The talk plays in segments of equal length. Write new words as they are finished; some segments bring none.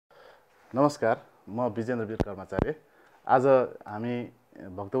नमस्कार, म बिजेन्द्रबीर कर्मचार्य। आज हामी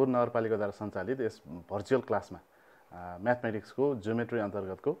भक्तपुर नगरपालिकाद्वारा सञ्चालित यस भर्चुअल क्लासमा म्याथमेटिक्सको ज्योमेट्री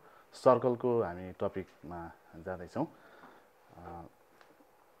अन्तर्गतको सर्कलको हामी टपिकमा जाँदैछौँ।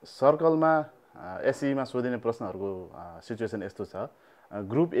 सर्कलमा एसईमा सोधिने प्रश्नहरूको सिचुएसन यस्तो छ।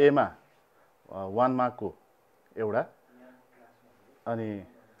 ग्रुप एमा 1 मार्कको एउटा, अनि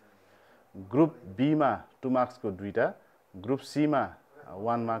ग्रुप बीमा 2 मार्क्सको दुईटा, ग्रुप सीमा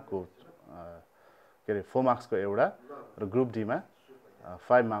 1 मार्कको 4 मार्क्सको एउटा र ग्रुप डीमा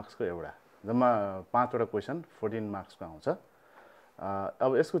 5 मार्क्सको एउटा, जम्मा 5वटा क्वेसन 14 मार्क्सको आउँछ।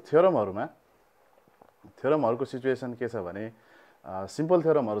 अब यसको थ्योरमहरूको सिचुएसन के छ भने सिम्पल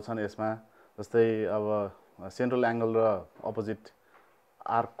थ्योरमहरू छन् यसमा। जस्तै अब सेन्ट्रल एंगल र अपोजिट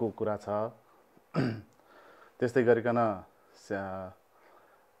आर्कको कुरा छ। त्यस्तै गरिकन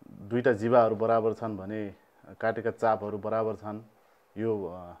दुईटा जीवाहरू बराबर छन् भने काटेका चापहरू बराबर छन्। यो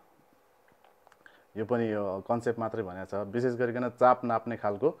पनि कन्सेप्ट मात्रै भनेको छ। विशेष गरिकन चाप नाप्ने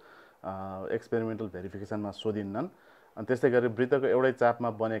खालको एक्सपेरिमेन्टल भेरिफिकेसनमा सोधिन्नन्। अनि त्यस्तै गरी वृत्तको एउटै चापमा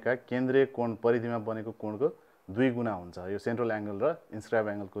बनेका केन्द्रीय कोण परिधिमा बनेको कोणको 2 गुणा हुन्छ। यो सेन्ट्रल एंगल र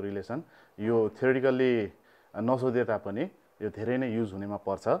इन्स्क्राइब एंगलको रिलेसन यो थ्योरिटिकल्ली नसोधे तापनि यो धेरै नै युज हुनेमा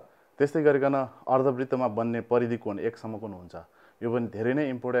पर्छ। त्यस्तै गरिकन अर्धवृत्तमा बन्ने परिधि कोण 1 समकोण हुन्छ। यो पनि धेरै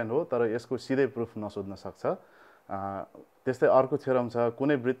नै इम्पोर्टेन्ट हो, तर यसको सिधै प्रुफ नसोध्न सक्छ। त्यस्तै अर्को थ्योरम छ,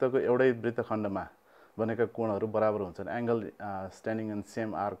 कुनै वृत्तको एउटै वृत्तखण्डमा बनेका कोणहरू बराबर हुन्छन्। Angle standing in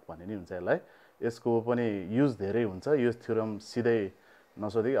same arc भन्ने नि हुन्छ यसलाई। यसको पनि युज धेरै हुन्छ। यो थ्योरम सिधै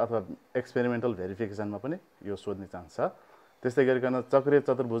नसोधी अथवा एक्सपेरिमेन्टल भेरिफिकेसनमा पनि यो सोध्ने चान्स छ। त्यस्तै गरिकन चक्रीय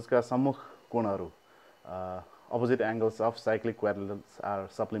चतुर्भुजका सम्मुख कोणहरू opposite angles of cyclic quadrilaterals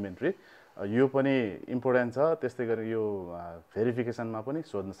are supplementary, यो पनि इम्पोर्टेन्ट छ। त्यस्तै गरी यो भेरिफिकेसनमा पनि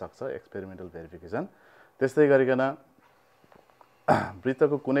सोध्न सक्छ, एक्सपेरिमेन्टल भेरिफिकेसन। त्यस्तै गरिकन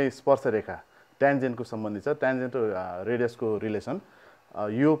वृत्तको कुनै स्पर्श रेखा ट्यान्जेन्टको सम्बन्धी छ, ट्यान्जेन्ट र रेडियसको रिलेसन।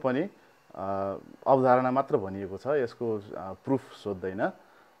 यो पनि अवधारणा मात्र भनिएको छ, यसको प्रुफ सोध्दैन,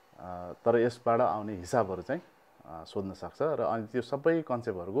 तर यसबाट आउने हिसाबहरू चाहिँ सोध्न सक्छ। र अनि त्यो सबै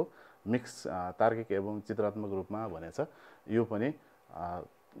कन्सेप्टहरूको मिक्स तार्किक एवं चित्रात्मक रूपमा भनेछ। यो पनि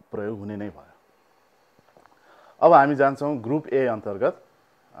प्रयोग हुने नै भयो। अब हामी जान्छौँ ग्रुप ए अन्तर्गत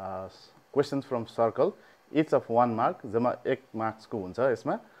questions from circle each of 1 mark, जम्मा 1 मार्क्सको हुन्छ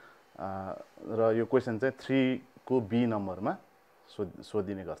यसमा। र यो क्वेसन चाहिँ 3 को बी नम्बरमा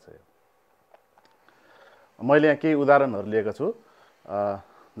सोधिने गर्छ। मैले यहाँ केही उदाहरणहरू लिएको छु।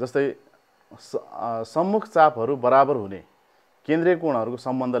 जस्तै सम्मुख चापहरू बराबर हुने केन्द्रीय कोणहरूको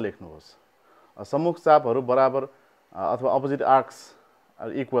सम्बन्ध लेख्नुहोस्। सम्मुख चापहरू बराबर अथवा अपोजिट आर्क्स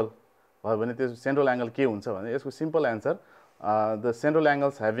इक्वल भयो भने त्यो सेन्ट्रल एंगल के हुन्छ भने यसको simple answer the central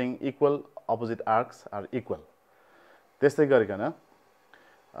angles having equal opposite arcs are equal. त्यस्तै गरिकन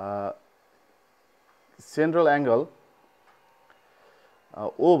सेन्ट्रल एंगल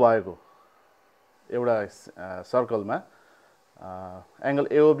ओ भएको एउटा सर्कलमा एंगल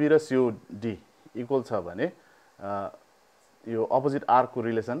एओबी र सिओडी इक्वल छ भने यो अपोजिट आर्कको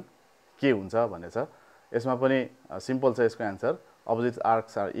रिलेसन के हुन्छ भनेछ। यसमा पनि सिम्पल छ यसको answer, opposite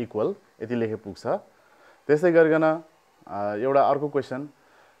arcs are equal, यति लेखे पुग्छ। त्यस्तै गरिकन एउटा अर्को क्वेसन,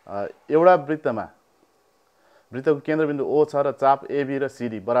 एउटा वृत्तको केन्द्रबिन्दु ओ छ र चाप एबी र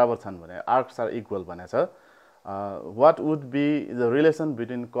सिडी बराबर छन् भने आर्क्स आर इक्वल भनेछ। What would be the relation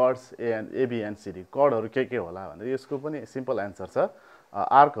between curds AB and CD, कर्डहरू के होला भने यसको पनि सिम्पल एन्सर छ।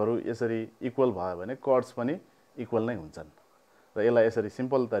 आर्कहरू यसरी इक्वल भयो भने कर्ड्स पनि इक्वल नै हुन्छन्। र यसलाई यसरी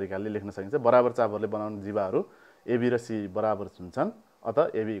सिम्पल तरिकाले लेख्न सकिन्छ, बराबर चापहरूले बनाउने जीवाहरू एबी र सी बराबर हुन्छन्,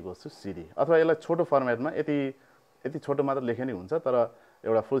 अत एबी इक्वल्स टु सिडी। अथवा यसलाई छोटो फर्मेटमा यति छोटो मात्र लेखे नै हुन्छ, तर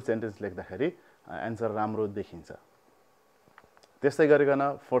एउटा फुल सेन्टेन्स लेख्दाखेरि एन्सर राम्रो देखिन्छ। त्यस्तै गरिकन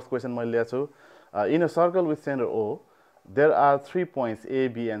फोर्थ क्वेसन मैले ल्याएको छु। In a circle with centre oh there are 3 points A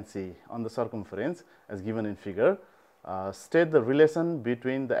B and C on the circumference as given in figure. State the relation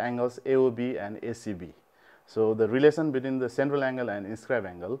between the angles AOB and ACB. So the relation between the central angle and inscribed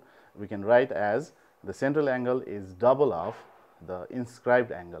angle we can write as the central angle is double of the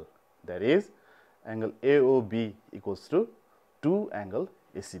inscribed angle, that is angle AOB equals to 2 angle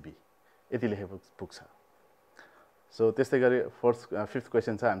ACB. यति लेखे पुग्छ। So त्यस्तै गरी fifth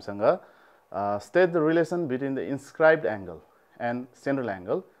question छ हामीसँग, state the relation between the inscribed angle and central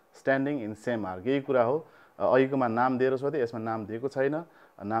angle standing in same arc. यही कुरा हो, अहिलेकोमा नाम दिएर सोधे, यसमा नाम दिएको छैन।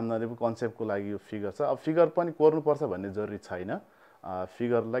 नाम नदिएको कन्सेप्टको लागि यो फिगर छ। अब फिगर पनि कोर्नुपर्छ भन्ने जरुरी छैन,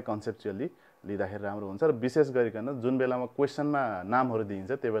 फिगरलाई कन्सेप्चुअली लिँदाखेरि राम्रो हुन्छ। र विशेष गरिकन जुन बेलामा क्वेसनमा नामहरू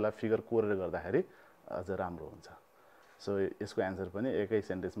दिइन्छ त्यो बेला फिगर कोरेर गर्दाखेरि अझ राम्रो हुन्छ। सो यसको एन्सर पनि एकै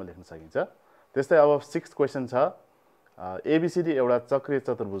सेन्टेन्समा लेख्न सकिन्छ। त्यस्तै अब सिक्स्थ क्वेसन छ, एबीसीडी एउटा चक्रीय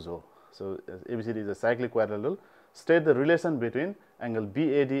चतुर्भुज हो So ABCD is a cyclic quadrilateral. State the relation between angle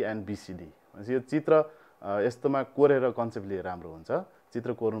BAD and BCD. यो चित्र यस्तोमा कोरेर कन्सेप्टली राम्रो हुन्छ.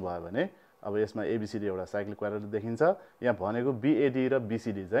 चित्र कोर्नु भयो भने अब यसमा ABCD एउटा साइक्लिक क्वाड्रिलेटरल देखिन्छ. यहाँ भनेको BAD र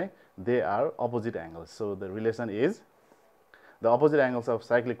BCD चाहिँ they are opposite angles. So the relation is the opposite angles of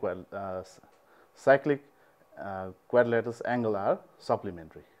cyclic quadrilaterals angle are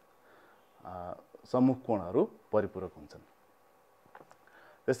supplementary. सम्मुख कोणहरू परिपूरक हुन्छन्.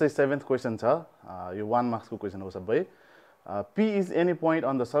 त्यस्तै 7th क्वेशन छ. यो 1 मार्क्स को क्वेशन हो सबै. P is any point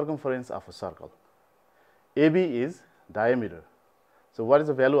on the circumference of a circle. AB is diameter. So what is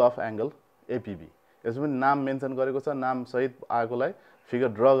the value of angle APB? यसमा नाम मेन्सन गरेको छ. नाम सहित आएकोलाई फिगर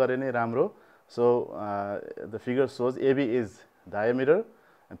ड्रा गरे नै राम्रो. So the figure shows AB is diameter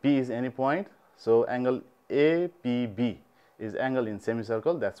and P is any point. So angle APB is angle in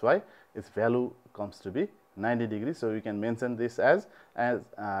semicircle. That's why its value comes to be 90 degrees. So we can mention this as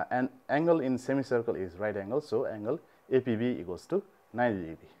an angle in semicircle is right angle. So angle APB equals to 90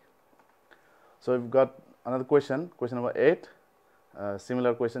 degree. So we've got another question, question number 8.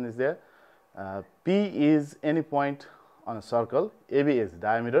 Similar question is there. P is any point on a circle. AB is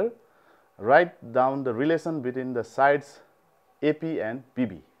diameter. Write down the relation between the sides AP and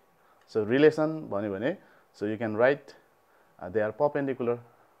PB. So relation भन्यो भने, so you can write they are perpendicular.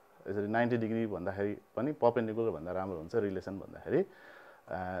 यसरी 90 degree भन्दाखेरि पनि perpendicular भन्दा राम्रो हुन्छ relation भन्दाखेरि.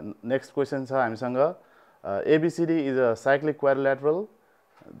 Next question छ हामीसँग. ABCD is a cyclic quadrilateral.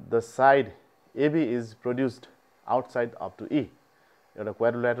 The side AB is produced outside up to E. एउटा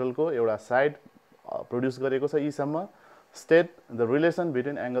quadrilateral को एउटा side produce गरेको छ E सम्म. State the relation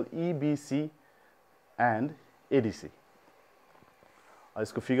between angle EBC and ADC.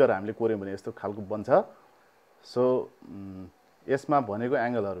 यसको फिगर हामीले कोर्यौं भने यस्तो खालको बन्छ. सो यसमा भनेको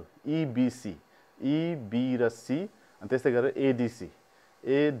एंगलहरु EBC, EB र C अनि त्यस्तै गरेर ADC,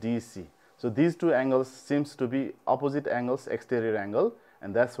 ADC. So these two angles seems to be opposite angles, exterior angle,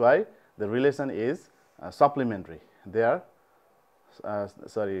 and that's why the relation is supplementary. They are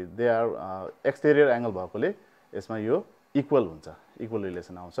exterior angle भएकोले यसमा यो equal हुन्छ, equal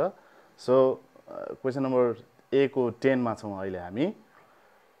relation आउँछ. So question number A को 10 मा छौं अहिले हामी.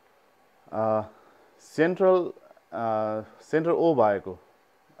 Central O भएको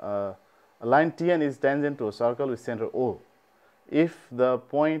line TN is tangent to a circle with center O. If the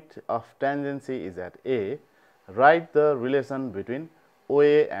point of tangency is at A, write the relation between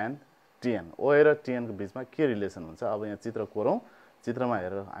OA and TN. OA र TN को बीचमा के रिलेसन हुन्छ? अब यहाँ चित्र कोरौं. चित्रमा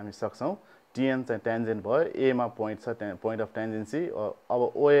हेरेर हामी सक्छौं. TN चाहिँ tangent भयो, A मा point छ, point of tangency.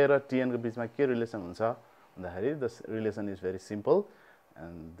 अब OA र TN को बीचमा के रिलेसन हुन्छ भन्दाखेरि the relation is very simple,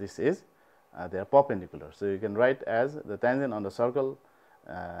 and this is they are perpendicular. So you can write as the tangent on the circle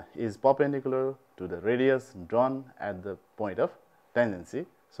is perpendicular to the radius drawn at the point of tangency.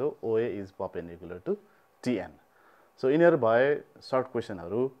 So OA is perpendicular to TN. So यिनीहरु भए short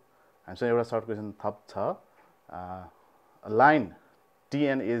questionहरु. हामीसँग एउटा short question थप छ. A line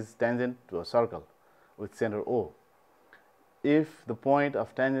TN is tangent to a circle with center O. If the point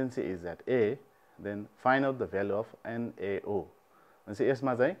of tangency is at A, then find out the value of NAO. भनेपछि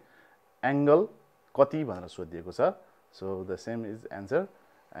यसमा चाहिँ angle कति भनेर सोधिएको छ. So the same is answer.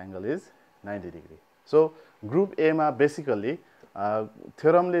 Angle is 90 degree. So group A मा basically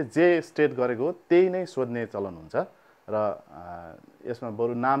theorem ले जे state गरेको त्यही नै सोध्ने चलन हुन्छ र यसमा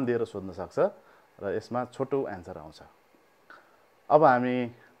बरु नाम दिएर सोध्न सक्छ र यसमा छोटो आन्सर आउँछ. अब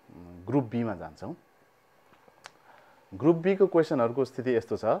हामी ग्रुप बी मा जान्छौं. ग्रुप बी को क्वेशनहरुको स्थिति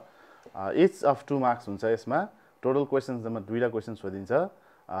यस्तो छ. each of 2 मार्क्स हुन्छ यसमा. टोटल क्वेशन्स मा दुईटा क्वेशन सोधिन्छ.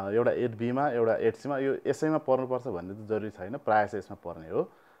 एउटा 8B मा एउटा 8C मा. यो यसैमा पर्नु पर्छ भन्ने त जरुरी छैन, प्राय चाहिँ यसमा पर्ने हो.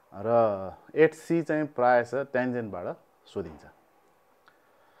 र 8C चाहिँ प्राय चाहिँ टेन्जेन्ट बाट सोधिन्छ.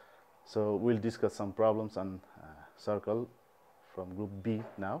 So we'll discuss some problems on circle from group B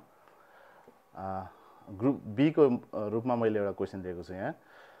now. Group B को रूपमा मैले एउटा क्वेशन दिएको छु यहाँ.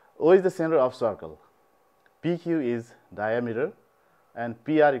 O is the center of circle. PQ is diameter and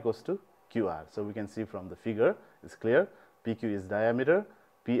PR equals to QR. So we can see from the figure, it's clear. PQ is diameter,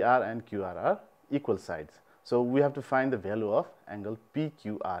 PR and QR are equal sides. So we have to find the value of angle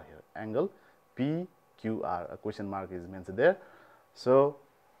PQR here. Angle PQR, a question mark is mentioned there. So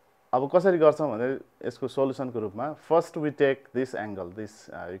अब कसरी गर्छौं भने यसको solution को रूपमा first we take this angle, this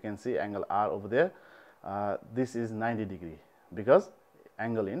you can see angle R over there. This is 90 degree because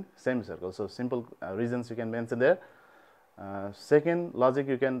angle in semicircle. So simple reasons you can mention there. Second logic,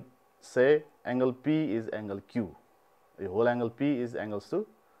 you can say angle P is angle Q. The whole angle P is angles to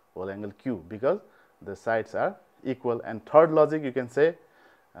whole angle Q because the sides are equal. And third logic, you can say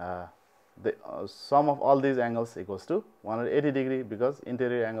the sum of all these angles equals to 180 degree because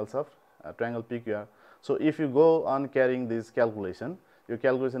interior angles of triangle PQR. So if you go on carrying this calculation, यो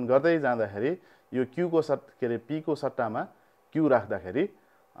calculation गर्दै जाँदाखेरि यो q को के रे p को सट्टामा q राख्दाखेरि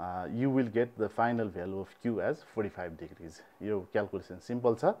you will get the final value of q as 45 degrees. यो क्याल्कुलेसन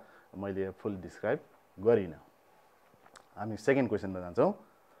सिम्पल छ, मैले फुल डिस्क्राइब गरिन। हामी सेकेन्ड क्वेशनमा जान्छौं।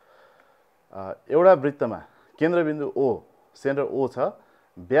 एउटा वृत्तमा केन्द्रबिन्दु O, सेन्टर O छ,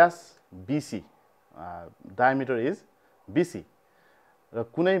 व्यास BC, diameter is BC, र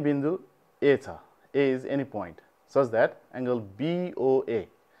कुनै बिन्दु A छ, A is any point such that angle BOA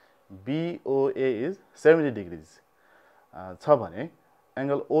is 70 degrees छ भने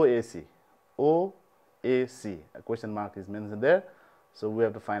angle OAC, a question mark is mentioned there, so we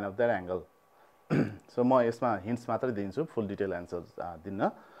have to find out that angle. So म यसमा hints मात्र दिन्छु, full detail answers दिन्न।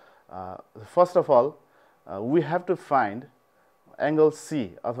 First of all, we have to find angle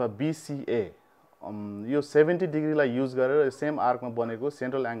C अथवा BCA। यो 70 degree लाई use गरेर same आर्कमा बनेको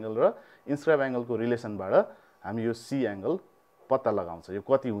central angle र इन्स्क्राइब एंगल को रिलेसनबाट हामी यो C एंगल पत्ता लगाउँछ। यो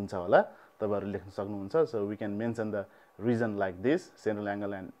कति हुन्छ होला तपाईहरु लेख्न सक्नुहुन्छ। So we can mention the region like this: central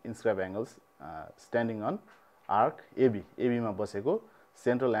angle and inscribe angles standing on arc AB। AB मा बसेको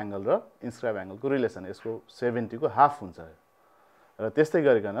सेन्ट्रल एंगल र इन्स्क्राइब एंगल को रिलेसन यसको 70 को हाफ हुन्छ। र त्यस्तै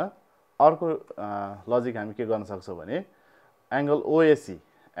गरिकन अर्को लजिक हामी के गर्न सक्छौं भने angle OAC,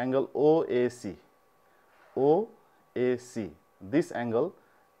 this angle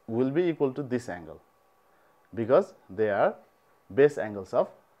will be equal to this angle because they are base angles of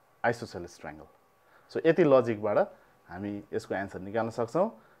isosceles triangle. So यति लजिक बाट हामी यसको आन्सर निकाल्न सक्छौं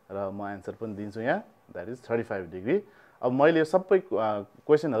र म आन्सर पनि दिन्छु यहाँ, that is 35 degree। अब मैले यो सबै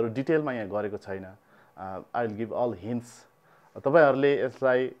क्वेशनहरु डिटेलमा यहाँ गरेको छैन। I will give all hints। तपाईहरुले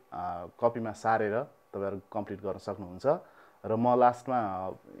यसलाई कपीमा सारेर तपाईहरु कम्प्लिट गर्न सक्नुहुन्छ र म लास्टमा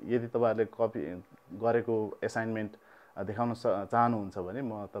यदि तपाईहरुले कपी गरेको असाइनमेन्ट देखाउन चाहनुहुन्छ भने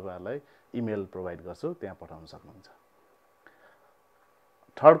म तपाईहरुलाई इमेल प्रोवाइड गर्छु, त्यहाँ पठाउन सक्नुहुन्छ।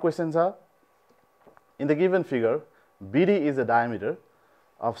 थर्ड क्वेशन छ, in the given figure BD is the diameter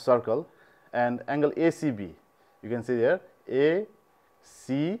of circle and angle ACB, you can see there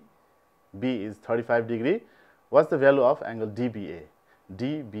ACB is 35 degree. What's the value of angle DBA?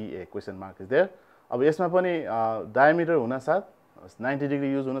 DBA question mark is there। अब यसमा पनि diameter हुन साथ 90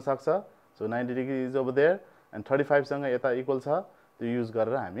 degree use हुन सक्छ। So 90 degree is over there and 35 सँग यता equal छ, त्यो युज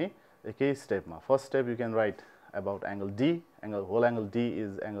गरेर हामी एकै स्टेपमा first step you can write about angle D, whole angle D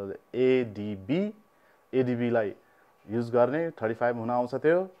is angle ADB। ADB लाई युज गर्ने 35 हुन आउँछ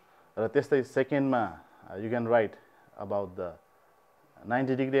त्यो, र त्यस्तै सेकेन्डमा you can write about the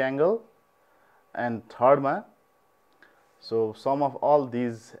 90 degree angle and thirdमा so sum of all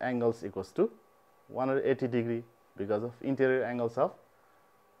these angles equals to 180 degree because of interior angles of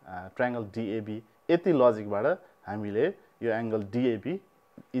triangle DAB। यति लजिकबाट हामीले यो एंगल DAB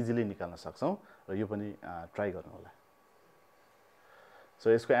इजिली निकाल्न सक्छौं र यो पनि ट्राई गर्नु होला।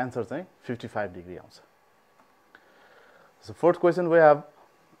 सो यसको आन्सर चाहिँ 55 डिग्री आउँछ। So fourth question we have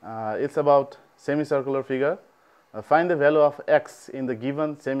it's about semicircular figure। Find the value of x in the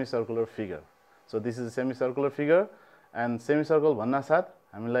given semicircular figure। So this is a semicircular figure and semicircle भन्न साथ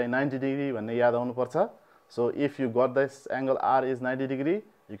हामीलाई 90 degree भन्ने याद आउनु पर्छ। So if you got this angle R is 90 degree,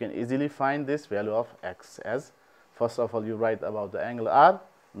 you can easily find this value of x as, first of all you write about the angle R,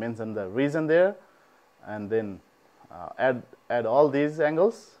 mention the region there, and then add all these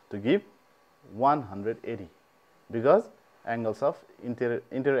angles to give 180 because angles of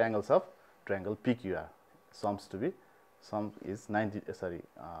interior angles of triangle PQR sum is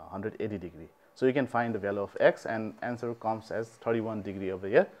 180 degree। So you can find the value of x and answer comes as 31 degree over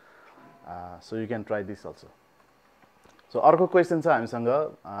here। So you can try this also। So अर्को question छ हामीसँग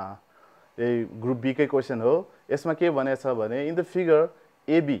यही group be कै question हो। यसमा के भनेछ भने in the figure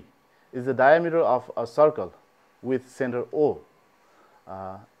AB is the diameter of a circle with center O।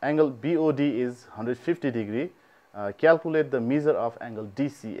 Angle BOD is 150 degree। Calculate the measure of angle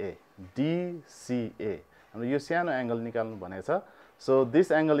DCA। हाम्रो यो सानो एंगल निकाल्नु भनेछ। So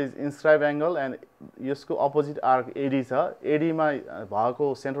this angle is inscribe angle and यसको opposite arc AD छ। AD मा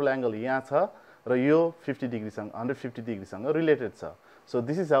भएको central angle यहाँ छ र यो 50 डिग्री सँग 150 डिग्री सँग रिलेटेड छ। So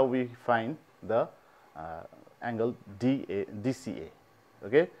this is how we find the angle DCA।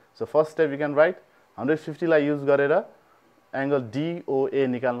 Okay, so first step you can write 150 लाई युज गरेर एंगल DOA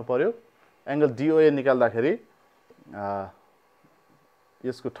निकाल्नु पर्यो। एंगल DOA निकाल्दाखेरि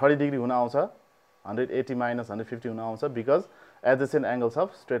यसको 30 डिग्री हुन आउँछ, 180 minus 150 हुन आउँछ because adjacent angles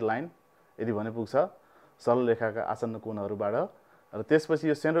of straight line यदि भने पुग्छ सरल रेखाका आसन्न कोणहरुबाट। र त्यसपछि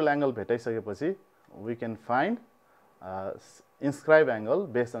यो central angle भेटाइसकेपछि we can find इन्स्क्राइब angle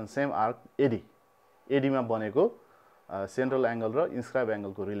based on same arc A D एडीमा बनेको सेन्ट्रल एंगल र इन्स्क्राइब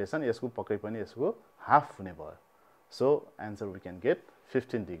एंगलको रिलेसन यसको पक्कै पनि यसको हाफ हुने भयो so answer we can get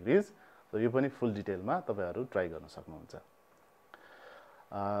 15 degrees so यो पनि फुल डिटेलमा तपाईहरु ट्राई गर्न सक्नुहुन्छ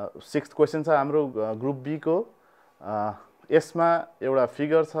 6th क्वेशन छ हाम्रो ग्रुप बी को यसमा एउटा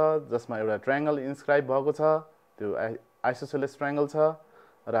फिगर छ जसमा एउटा ट्रायंगल इन्स्क्राइब भएको छ त्यो आइसोसेलेस ट्रायंगल छ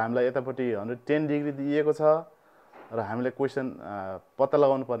र हामीलाई यतापट्टि 110 डिग्री दिएको छ र हामीले क्वेशन पत्ता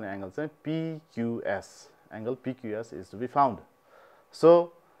लगाउनु पर्ने एंगल चाहिँ PQS angle PQS is to be found so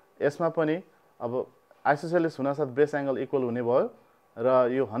यसमा पनि अब आइसोसेलेस हुनासाथ बेस एंगल इक्वल हुने भयो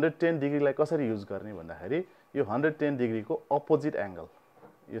र यो 110 डिग्रीलाई कसरी युज गर्ने भन्दाखेरि यो 110 डिग्री को अपोजिट एंगल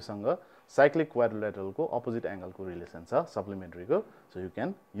योसँग साइक्लिक क्वाड्रिलेटरल को अपोजिट एंगल को रिलेसन छ सप्लिमेन्टरी को so you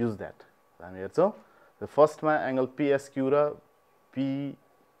can use that हामी हेर्छौं द फर्स्ट मा एंगल PSQ र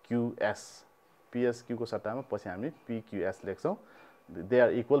PQS PSQ को सट्टामा पछि हामी PQS लेख्छौं they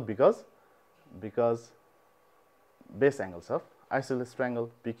are equal because base angles of isosceles triangle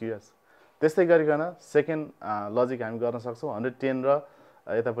PQS त्यस्तै गरिकन सेकेन्ड लजिक हामी गर्न सक्छौं 110 र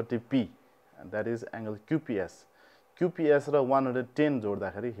यतापट्टि P that is angle QPS र 110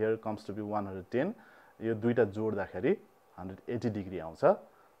 जोड्दाखेरि हियर कम्स टु बी 110 यो दुईटा जोड्दाखेरि 180 डिग्री आउँछ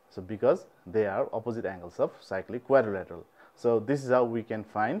so because they are opposite angles of cyclic quadrilateral so this is how we can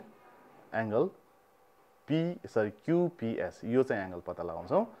find angle QPS यो चाहिँ एंगल पत्ता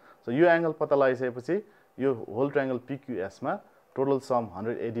लगाउँछौं सो यो एंगल पत्ता लगाइसकेपछि यो होल ट्रायंगल PQS मा टोटल सम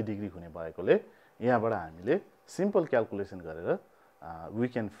 180 डिग्री हुने भएकोले यहाँबाट हामीले सिम्पल क्याल्कुलेसन गरेर we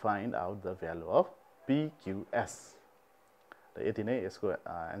can find out the value of PQS र यति नै यसको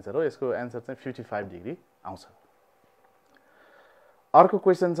आन्सर हो यसको आन्सर चाहिँ 55 डिग्री आउँछ अर्को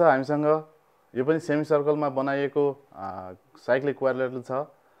क्वेशन छ हामीसँग यो पनि सेमी सर्कलमा बनाइएको साइक्लिक क्वाड्रिलेटरल छ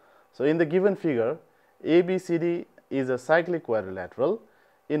so in the given figure ABCD is a cyclic quadrilateral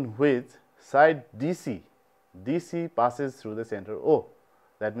in which side DC passes through the center O.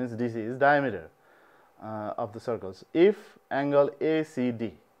 That means DC is diameter of the circles. If angle ACD,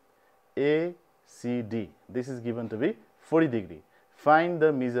 this is given to be 40 degree. Find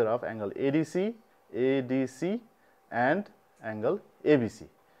the measure of angle ADC and angle ABC.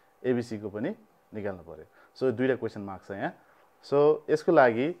 ABC को पनि निकाल्नु पर्यो. So दुईटा question mark छ यहाँ. So यसको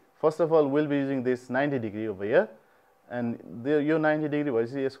लागि first of all we'll be using this 90 degree over here and यो 90 degree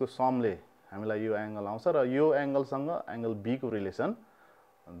भएपछि यसको समले हामीलाई यो एंगल आउँछ र यो एंगल सँग एंगल B को relation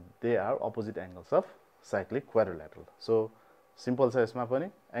they are opposite angles of cyclic quadrilateral. So simple छ यसमा पनि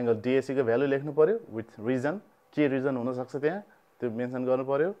एंगल DAC को भ्यालु लेख्नु पर्यो विथ रिजन के रिजन हुन सक्छ त्यहाँ त्यो मेन्सन गर्नु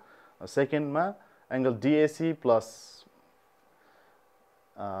पर्यो सेकेन्ड मा एंगल DAC प्लस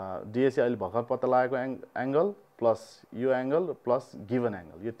DAC अहिले भर्खर पत्ता लागेको एंगल प्लस यो एंगल प्लस गिवन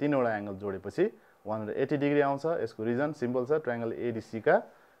एंगल यो तीनवटा एंगल जोडेपछि 180 डिग्री आउँछ यसको रिजन सिम्पल छ ट्रायंगल ADC का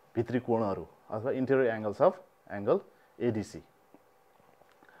भित्री कोणहरु अथवा interior angles of angle ADC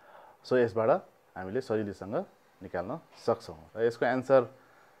so यसबाट हामीले सजिलैसँग निकाल्न सक्छौं र यसको आन्सर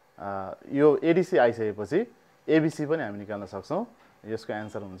यो ADC आइसकेपछि ABC पनि हामी निकाल्न सक्छौं यसको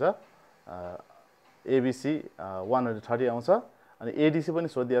आन्सर हुन्छ ABC 130 आउँछ अनि ADC पनि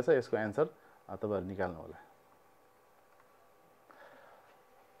सोधिएको छ यसको आन्सर तपाईहरु निकाल्नु होला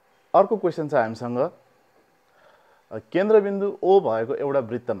अर्को क्वेशन छ हामीसँग केन्द्रबिन्दु O भएको एउटा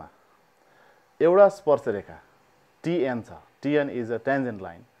वृत्तमा एउटा स्पर्शरेखा TN छ TN is a tangent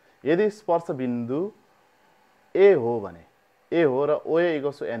line यदि स्पर्श बिन्दु A हो भने A हो र OA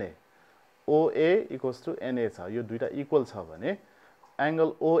इक्वल्स टु NA छ यो दुईटा इक्वल छ भने एंगल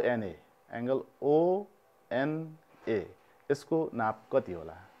ONA यसको नाप कति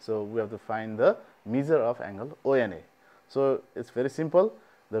होला so we have to find the measure of angle ONA so it's very simple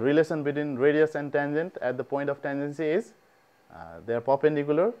the relation between radius and tangent at the point of tangency is they are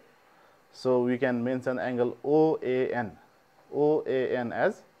perpendicular so we can mention angle OAN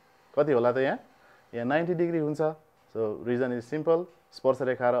as कति होला त यहाँ 90 degree हुन्छ so reason is simple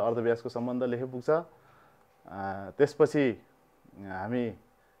स्पर्शरेखा र अर्धव्यासको सम्बन्ध लेखे पुग्छ त्यसपछि हामी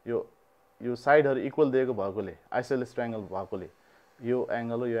यो साइडहरु इक्वल दिएको भएकोले आइसोसेलेस ट्रायंगल भएकोले यो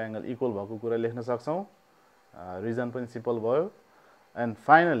एंगल इक्वल भएको कुरा लेख्न सक्छौं रिजन पनि सिम्पल भयो and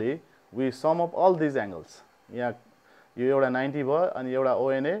finally we sum up all these angles यहाँ यो एउटा 90 भयो अनि एउटा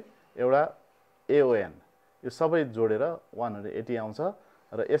ONA एउटा AON यो सबै जोडेर 180 आउँछ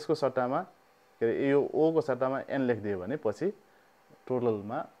र यसको सट्टामा यो O को सट्टामा N लेख्दियो भने पछि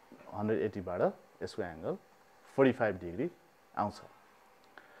टोटलमा 180 बाट यसको एंगल 45 डिग्री आउँछ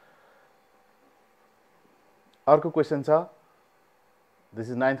अर्को क्वेशन छ this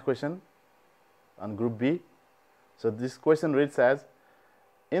is 9th question on group B so this question reads as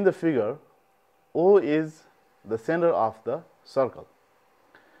in the figure O is the center of the circle.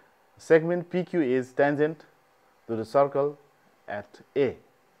 Segment PQ is tangent to the circle at A.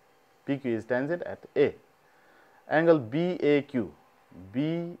 PQ is tangent at A. Angle BAQ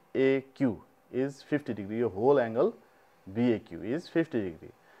is 50 degree. Your whole angle BAQ is 50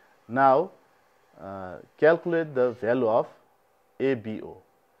 degree. Now calculate the value of ABO.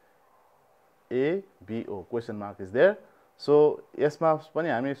 ABO question mark is there. So यसमा पनि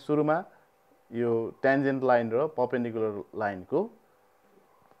हामी सुरुमा यो tangent line र perpendicular line को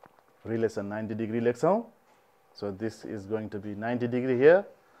relation 90 degree लेख्छौं. So this is going to be 90 degree here,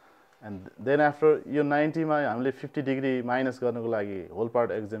 and then after यो 90 मा हामीले 50 degree minus गर्नको लागि whole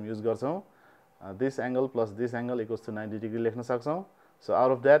part exam use गर्छौं. This angle plus this angle equals to 90 degree लेख्न सक्छौं. So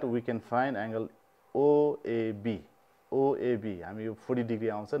out of that we can find angle OAB. OAB हामी यो 40 degree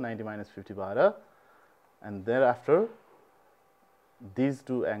आउँछ 90 minus 50 भएर, and thereafter these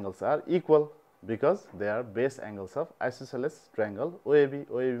two angles are equal because they are base angles of isosceles triangle OAB.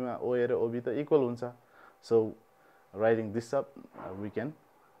 OAB मा OA र OB त equal हुन्छ. So writing this up we can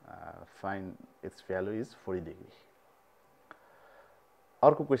find its value is 40 degree.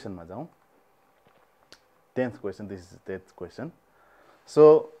 अर्को question मा जाउँ. 10th question, this is 10th question.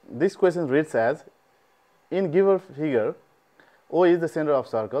 So this question reads as, in given figure, O is the center of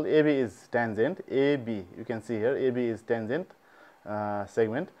circle, AB is tangent, AB, you can see here, AB is tangent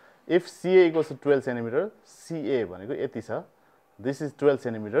segment. If CA equals to 12 centimeter, CA भनेको यति छ, this is 12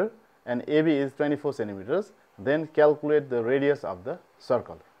 centimeter, and AB is 24 centimeters, then calculate the radius of the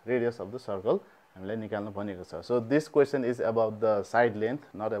circle. Radius of the circle हामीलाई निकाल्न भनेको छ. So this question is about the side length,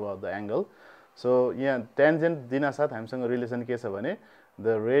 not about the angle. So यहाँ tangent दिन साथ हामीसँग relation के छ भने,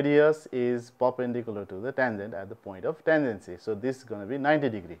 the radius is perpendicular to the tangent at the point of tangency. So this is going to be 90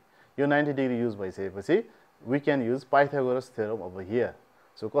 degree. यो 90 degree use भइसकेपछि we can use Pythagoras theorem over here.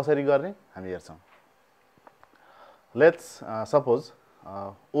 So कसरी गर्ने हामी हेर्छौं. Let's suppose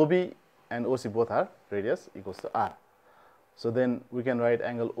OB and OC both are radius equals to R. So then we can write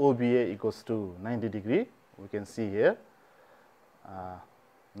angle OBA equals to 90 degree. We can see here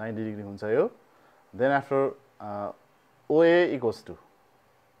 90 degree हुन्छ यो. Then after OA equals to,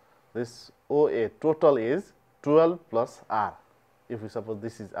 this OA total is 12 plus R. If we suppose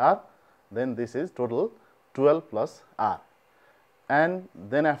this is R, then this is total 12 plus R. And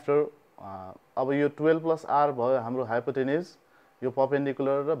then after अब यो 12 plus R भयो हाम्रो hypotenuse, यो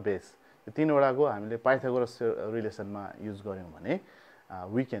perpendicular र base, यो तीनवटाको हामीले Pythagoras relation मा use गर्यौं भने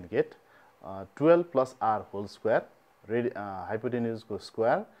we can get 12 plus R whole square, hypotenuse को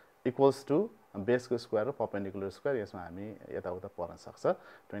square equals to base को square र perpendicular square. यसमा हामी यताउता पर्न सक्छ.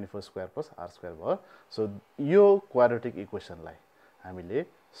 24 square plus R square भयो. So यो quadratic equation लाई हामीले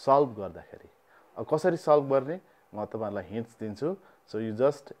solve गर्दाखेरि कसरी solve गर्ने म तपाईहरुलाई hints दिन्छु. So you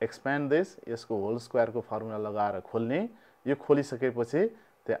just expand this, यसको whole square को formula लगाएर खोल्ने, यो खोलिसकेपछि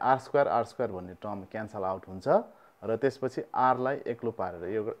त्यो R square भन्ने term cancel out हुन्छ र त्यसपछि R लाई एक्लो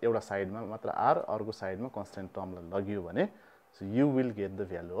पारेर एउटा साइडमा मात्र R, अर्को साइडमा constant term लाई लगियो भने, so you will get the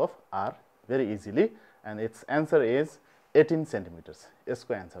value of R very easily, and its answer is 18 centimeters.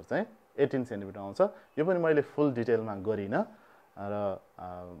 यसको answer चाहिँ 18 centimeter आउँछ. यो पनि मैले full detail मा गरिन र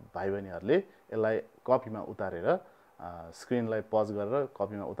भाइ बहिनीहरुले यसलाई कपीमा उतारेर screen लाई pause गरेर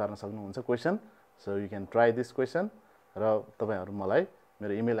कपीमा उतार्न सक्नुहुन्छ question. So you can try this question र तपाईहरु मलाई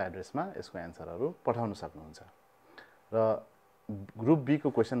मेरो इमेल एड्रेसमा यसको आन्सरहरु पठाउन सक्नुहुन्छ. र ग्रुप बी को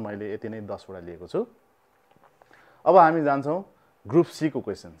क्वेशन मैले यति नै 10 वटा लिएको छु. अब हामी जान्छौं ग्रुप सी को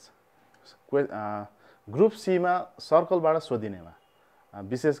क्वेशन्स. ग्रुप सी मा सर्कलबाट सोधिनेमा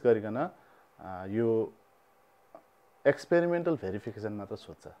विशेष गरिकन यो एक्सपेरिमेन्टल भेरिफिकेसन मात्र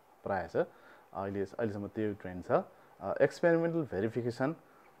सोध्छ प्राय छ. अहिलेसम्म त्यो ट्रेन्ड छ. एक्सपेरिमेन्टल भेरिफिकेसन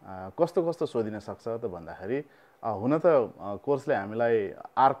कस्तो कस्तो सोधिन सक्छ त भन्दाखेरि, हुन त कोर्सले हामीलाई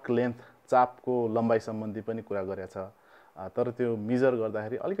आर्क लेन्थ, चापको लम्बाइ सम्बन्धी पनि कुरा गरेको छ, तर त्यो मेजर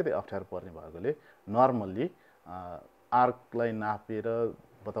गर्दाखेरि अलिकति अप्ठ्यारो पर्ने भएकोले नर्मल्ली आर्कलाई नापेर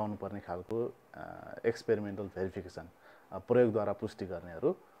बताउनु पर्ने खालको एक्सपेरिमेन्टल भेरिफिकेसन प्रयोगद्वारा पुष्टि गर्नेहरू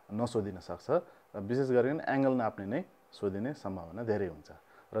नसोधिन सक्छ. विशेष गरिकन एंगल नाप्ने नै सोधिने सम्भावना धेरै हुन्छ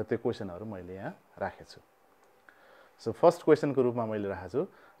र त्यो क्वेशनहरु मैले यहाँ राखेको छु. सो फर्स्ट क्वेशन को रूपमा मैले राखेको छु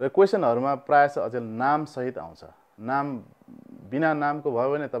र क्वेशनहरुमा प्राय अचेल नाम सहित आउँछ. नाम बिना नामको भयो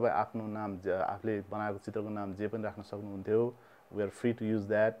भने तपाई आफ्नो नाम, आफूले बनाएको चित्रको नाम जे पनि राख्न सक्नुहुन्थ्यो. We are free to use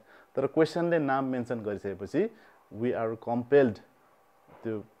that. तर क्वेशनले नाम मेन्सन गरिसकेपछि we are compelled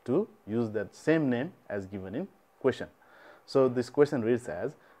to use that same name as given in question. So this question reads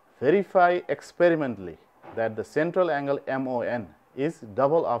as, verify experimentally that the central angle MON is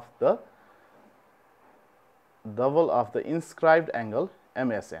double of the inscribed angle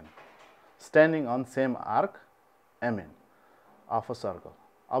MSN standing on same arc mn of a circle.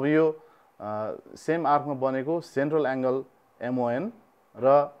 अब यो same आर्कमा बनेको central angle MON र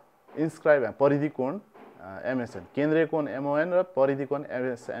इन्स्क्राइब परिधि कोण MSN, केन्द्रीय कोण MON र परिधि कोण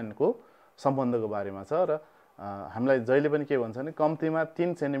MSN को सम्बन्धको बारेमा छ र हामीलाई जहिले पनि के भन्छ भने कम्तीमा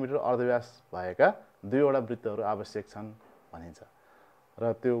 3 सेन्टिमिटर अर्धव्यास भएका दुईवटा वृत्तहरू आवश्यक छन् भनिन्छ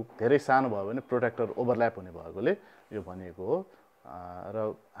र त्यो धेरै सानो भयो भने प्रोटेक्टर ओभरल्याप हुने भएकोले यो भनिएको हो र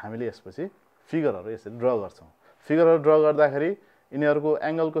हामीले यसपछि फिगरहरू यसरी ड्रा गर्छौं। फिगरहरू ड्रा गर्दाखेरि यिनीहरुको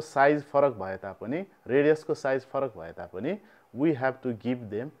एंगलको साइज फरक भए तापनि रेडियसको साइज फरक भए तापनि we have to give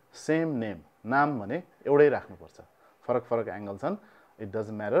them same name, नाम भने एउटै राख्नुपर्छ। फरक फरक एंगल छन्, इट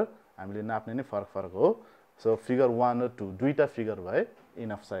डजन्ट म्याटर, हामीले नाप्ने नै फरक फरक हो। सो फिगर 1 र 2 दुईटा फिगर भए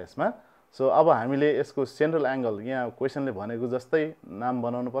इनफ छ यसमा। सो अब हामीले यसको सेन्ट्रल एंगल यहाँ क्वेशनले भनेको जस्तै नाम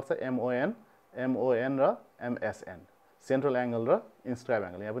बनाउनु पर्छ, MON र MSN, सेन्ट्रल एंगल र इन्स्क्राइब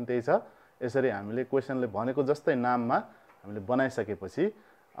एंगल यहाँ पनि त्यही छ। यसरी हामीले क्वेशनले भनेको जस्तै नाममा हामीले बनाइसकेपछि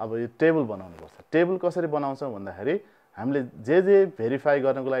अब यो टेबल बनाउनु पर्छ। टेबल कसरी बनाउँछौं भन्दाखेरि हामीले जे भेरिफाई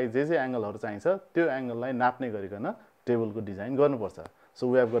गर्नको लागि जे एंगलहरु चाहिन्छ त्यो एंगललाई नाप्ने गरिकन टेबलको डिजाइन गर्नुपर्छ। So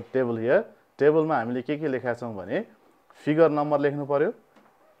we have got table here. टेबलमा हामीले के लेखेका छौं भने फिगर नम्बर लेख्नु पर्यो,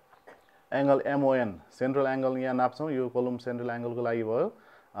 एंगल MON सेन्ट्रल एंगल यहाँ नाप्छौं, यो कोलम सेन्ट्रल एंगलको लागि भयो,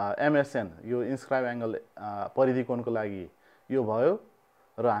 MSN यो इन्स्क्राइब एंगल परिधि कोणको लागि यो भयो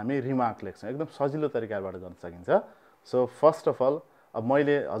र हामी रिमार्क लेख्छौं। एकदम सजिलो तरिकाबाट गर्न सकिन्छ। सो फर्स्ट अफ अल अब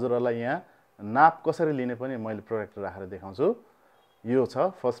मैले हजुरहरुलाई यहाँ नाप कसरी लिने पनि मैले प्रोटेक्टर राखेर देखाउँछु। यो छ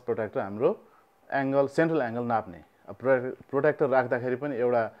फर्स्ट प्रोटेक्टर हाम्रो एंगल सेन्ट्रल एंगल नाप्ने। प्रोटेक्टर राख्दाखेरि पनि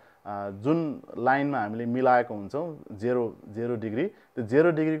एउटा जुन लाइनमा हामीले मिलाएको हुन्छौं 0 डिग्री, त्यो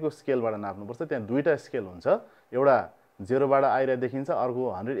 0 डिग्रीको स्केलबाट नाप्नु पर्छ। त्यहाँ दुईटा स्केल हुन्छ, एउटा 0 बाट आइरा देखिन्छ, अर्को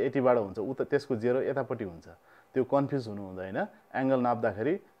 180 बाट हुन्छ, उता त्यसको 0 यतापट्टि हुन्छ। त्यो कन्फ्युज हुनु हुँदैन। एंगल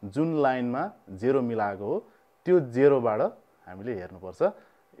नाप्दाखेरि जुन लाइनमा 0 मिलाएको हो त्यो 0 बाट हामीले हेर्नुपर्छ।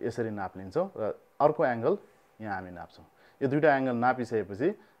 यसरी नाप लिन्छौं र अर्को एंगल यहाँ हामी नाप्छौं। यो दुईटा एंगल नापिसकेपछि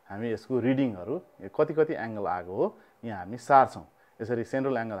हामी यसको रिडिङहरु कति एंगल आएको हो यहाँ हामी सार्छौं। यसरी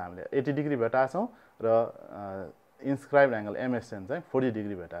सेन्ट्रल एंगल हामीले 80 डिग्री भेटाछौं र इन्स्क्राइब एंगल MSN चाहिँ 40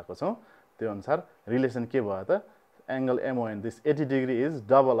 डिग्री भेटाएको छौं। त्यो अनुसार रिलेसन के भयो त angle MON this 80 degree is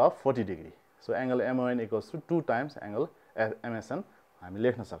double of 40 degree. So angle MON equals to 2 times angle MSN हामी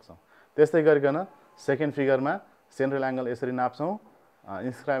लेख्न सक्छौं। त्यस्तै गरिकन सेकेन्ड फिगरमा सेन्ट्रल एंगल यसरी नाप्छौं,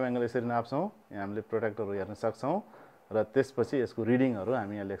 इन्स्क्राइब एंगल यसरी नाप्छौं, यहाँ हामीले प्रोटेक्टरहरु हेर्न सक्छौं र त्यसपछि यसको रिडिङहरु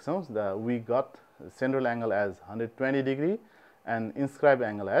हामी यहाँ लेख्छौं। We got central angle as 120 degree and inscribe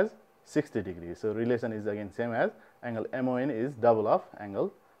angle as 60 degree. So relation is again same as angle MON is double of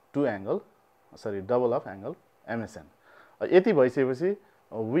angle MSN. यति भइसकेपछि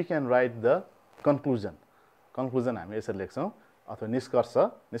we can write the conclusion. Conclusion हामी यसरी लेख्छौं अथवा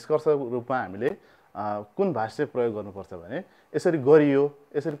निष्कर्ष रूपमा हामीले कुन भाष्य प्रयोग गर्नुपर्छ भने यसरी गरियो,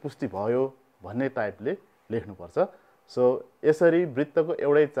 यसरी पुष्टि भयो भन्ने टाइपले लेख्नुपर्छ। सो यसरी वृत्तको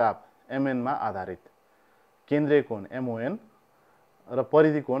एउटै चाप MN मा आधारित केन्द्रीय कोण MON र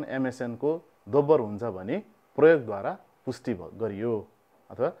परिधि कोण MSN को दोब्बर हुन्छ भने प्रयोगद्वारा पुष्टि गरियो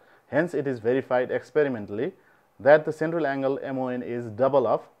अथवा hence it is verified experimentally that the central angle MON is double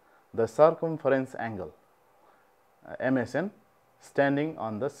of the circumference angle MSN standing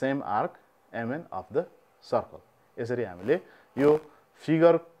on the same arc MN of the circle. यसरी हामीले यो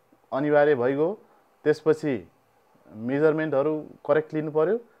फिगर अनिवार्य भइगयो, त्यसपछि मेजरमेन्टहरु करेक्ट लिनु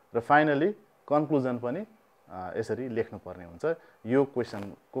पर्यो र फाइनली कन्क्लुजन पनि यसरी लेख्नु पर्ने हुन्छ। यो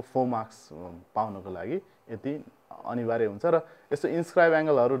क्वेशनको 4 मार्क्स पाउनको लागि यति अनिवार्य हुन्छ र यस्तो इन्स्क्राइब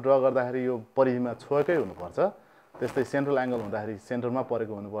एंगलहरु ड्रा गर्दाखेरि यो परिधिमा छोएकै हुनुपर्छ। त्यस्तै सेन्ट्रल एंगल हुँदाखेरि सेन्टरमा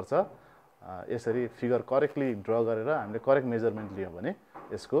परेको हुनुपर्छ। यसरी फिगर करेक्टली ड्रा गरेर हामीले करेक्ट मेजरमेन्ट लियो भने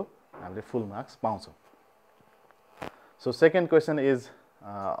यसको हामीले फुल marks पाउँछौं। So second question is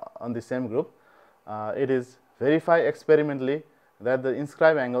on the same group. It is verify experimentally that the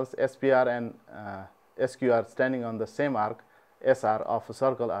inscribed angles SPR and SQR standing on the same arc SR of a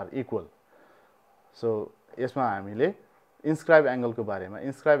circle are equal. So यसमा हामीले inscribed angle को बारेमा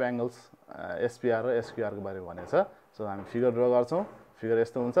inscribed angles SPR र SQR को बारेमा भनेछ। So हामी figure draw गर्छौं, फिगर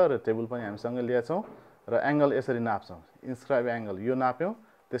यस्तो हुन्छ र टेबल पनि हामीसँग लिएका छौं र एंगल यसरी नाप्छौं। inscribed angle यो नाप्यौं,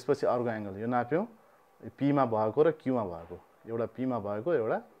 त्यसपछि अर्को एंगल यो नाप्यौं, P मा भएको र Q मा भएको, एउटा P मा भएको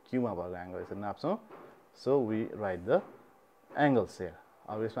एउटा Q मा भएको एंगल यसरी नाप्छौं। So we write the angles here.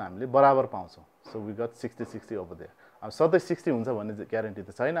 अब यसमा हामीले बराबर पाउँछौं। So we got 60 60 over there. अब सधैं 60 हुन्छ भन्ने ग्यारेन्टी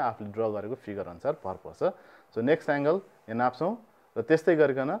त छैन, आफूले ड्रा गरेको फिगर अनुसार फरक पर्छ। सो नेक्स्ट एंगल यहाँ नाप्छौं र त्यस्तै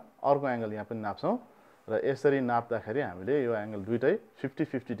गरिकन अर्को एंगल यहाँ पनि नाप्छौं र यसरी नाप्दाखेरि हामीले यो एंगल दुईटै 50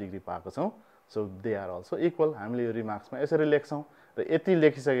 50 डिग्री पाएको छौं। So they are also equal. हामीले यो रिमार्क्समा यसरी लेख्छौं र यति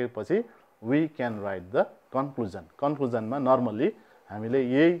लेखिसकेपछि we can write the conclusion. कन्क्लुजनमा normally हामीले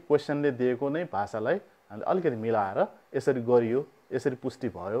यही क्वेसनले दिएको नै भाषालाई हामीले अलिकति मिलाएर यसरी गरियो, यसरी पुष्टि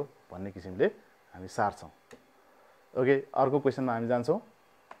भयो भन्ने किसिमले हामी सार्छौं। ओके, अर्को क्वेसनमा हामी जान्छौं।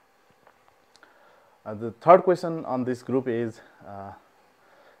 The third question on this group is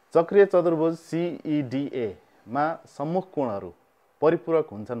चक्रीय चतुर्भुज CEDA मा सम्मुख कोणहरू परिपूरक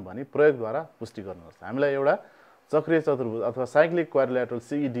हुन्छन् भनी प्रयोगद्वारा पुष्टि गर्नुहोस्। हामीलाई एउटा चक्रीय चतुर्भुज अथवा साइक्लिक क्वाड्रिलेटरल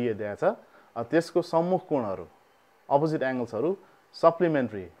CEDA दिएको छ, त्यसको सम्मुख कोणहरू अपोजिट एंगल्सहरू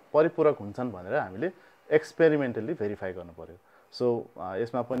सप्लिमेन्ट्री परिपूरक हुन्छन् भनेर हामीले एक्सपेरिमेन्टली भेरिफाई गर्नु पर्यो। सो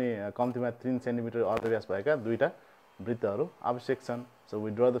यसमा पनि कम्तीमा 3 सेन्टिमिटर अर्धव्यास भएका दुईटा वृत्तहरू आवश्यक छन्। So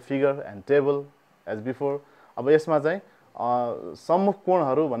we draw the figure and table as before. अब यसमा चाहिँ सम्मुख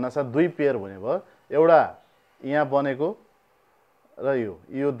कोणहरू भन्नासाथ दुई पेयर हुने भयो, एउटा यहाँ बनेको र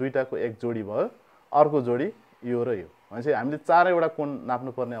यो दुईटाको एक जोडी भयो, अर्को जोडी यो र यो। भनेपछि हामीले चारैवटा कोण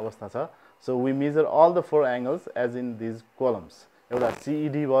नाप्नुपर्ने अवस्था छ। So we measure all the 4 angles as in these columns. एउटा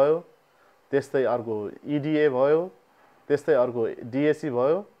CED भयो, त्यस्तै अर्को EDA भयो, त्यस्तै अर्को DAC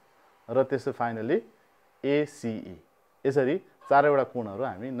भयो र त्यस्तै फाइनली ACE। यसरी चारैवटा कोणहरू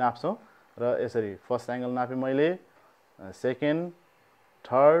हामी नाप्छौं र यसरी फर्स्ट एंगल नापे मैले, सेकेन्ड,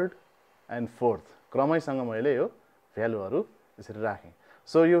 थर्ड एन्ड फोर्थ क्रमैसँग मैले यो भ्यालुहरू यसरी राखेँ।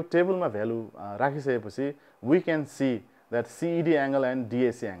 सो यो टेबलमा भ्यालु राखिसकेपछि we can see that CED angle and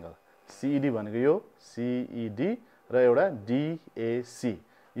DAC angle. CED भनेको यो CED र एउटा DAC,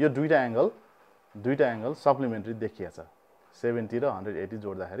 यो दुईटा एंगल सप्लिमेन्ट्री देखिएको छ। 70 र 180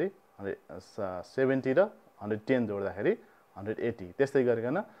 जोड्दाखेरि 70 र 110 जोड्दाखेरि 180, त्यस्तै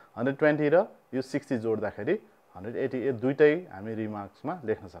गरिकन 120 र यो 60 जोड्दाखेरि 180। यो दुईटै हामी रिमार्क्समा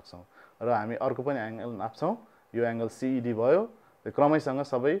लेख्न सक्छौं र हामी अर्को पनि एंगल नाप्छौं। यो एंगल CED भयो, क्रमैसँग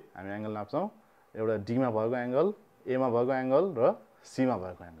सबै हामी एंगल नाप्छौं। एउटा D मा भएको एंगल, A मा भएको एंगल र C मा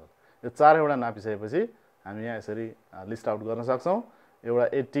भएको एंगल। यो चारैवटा नापिसकेपछि हामी यहाँ यसरी लिस्ट आउट गर्न सक्छौं। एउटा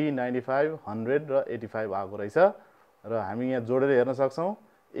 80, 95, 100 र 85 आएको रहेछ र हामी यहाँ जोडेर हेर्न सक्छौं।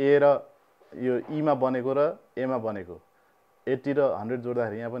 A र यो E मा बनेको र A मा बनेको 80 र 100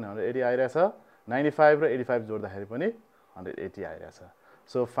 जोड्दाखेरि यहाँ पनि 180 आइरहेछ, 95 र 85 जोड्दाखेरि पनि 180 आइरहेछ।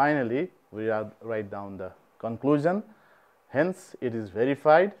 So finally we write down the conclusion. Hence it is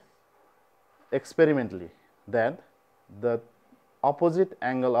verified experimentally that the opposite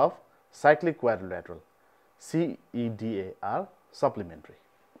angle of cyclic quadrilateral CEDA are supplementary.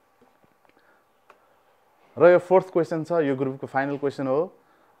 र यो फोर्थ क्वेशन छ, यो ग्रुपको फाइनल क्वेशन हो।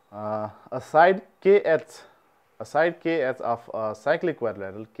 A side KH of a cyclic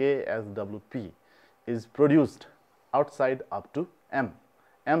quadrilateral KSWP is produced outside up to M.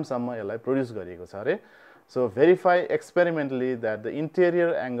 M सम्म यसलाई produce गरिएको छ अरे। So verify experimentally that the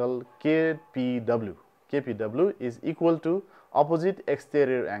interior angle KPW is equal to opposite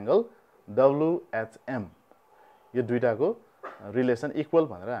exterior angle WHM. यो दुईटाको relation equal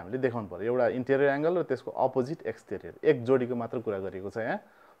भनेर हामीले देखाउनु पर्यो। एउटा इन्टेरियर एंगल र त्यसको अपोजिट एक्सटेरियर, एक जोडीको मात्र कुरा गरिएको छ यहाँ।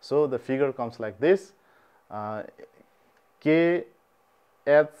 So the figure comes like this.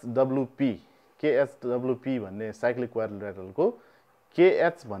 KHWP भन्ने साइक्लिक क्वाड्रिलेटरलको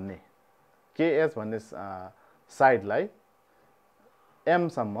KH भन्ने साइडलाई M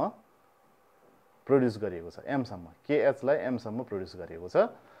सम्म प्रोड्युस गरिएको छ। M सम्म KH लाई M सम्म प्रोड्युस गरिएको छ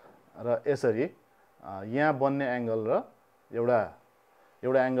र यसरी यहाँ बन्ने एंगल र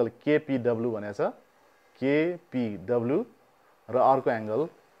एउटा एंगल KPW भनेको छ, KPW र अर्को एंगल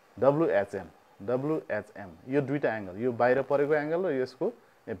WHM। यो दुईटा एंगल, यो बाहिर परेको एंगल र यसको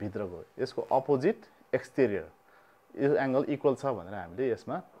यहाँ भित्रको, यसको अपोजिट एक्सटेरियर यो एंगल इक्वल छ भनेर हामीले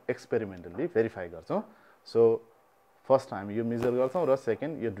यसमा एक्सपेरिमेन्टली भेरिफाई गर्छौं। सो फर्स्ट हामी यो मेजर गर्छौं र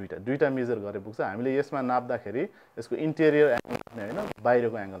सेकेन्ड यो दुईटा मेजर गरे पुग्छ। हामीले यसमा नाप्दाखेरि यसको इन्टेरियर एंगल नाप्ने हैन,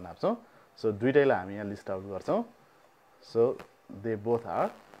 बाहिरको एंगल नाप्छौं। सो दुईटैलाई हामी यहाँ लिस्ट आउट गर्छौं। So they both are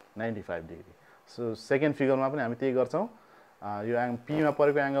 95 degree. So second फिगरमा पनि हामी त्यही गर्छौं। यो P मा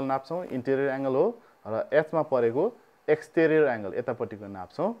परेको एंगल नाप्छौं, इन्टेरियर एंगल हो, र H मा परेको exterior angle यतापट्टिको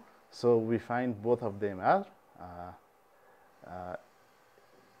नाप्छौं। So we find both of them are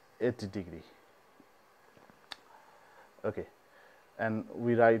 80 degree. Okay, and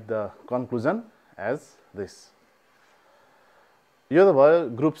we write the conclusion as this. यो त भयो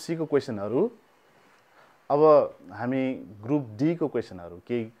ग्रुप सी को क्वेशनहरु। अब हामी ग्रुप डी को क्वेशनहरु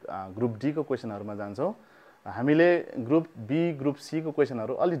ग्रुप डी को क्वेशनहरुमा जान्छौं। हामीले ग्रुप बी ग्रुप सी को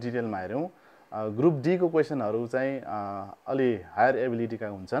क्वेशनहरु अलि डिटेलमा हेर्यौं। ग्रुप डी को क्वेशनहरु चाहिँ अलि हायर एबिलिटीका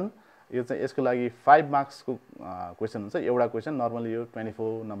हुन्छन्। यो चाहिँ यसको लागि 5 मार्क्स को क्वेशन हुन्छ। एउटा क्वेशन नर्मली यो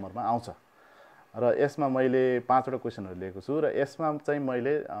 24 नम्बरमा आउँछ र यसमा मैले 5 वटा क्वेशनहरु लिएको छु र यसमा चाहिँ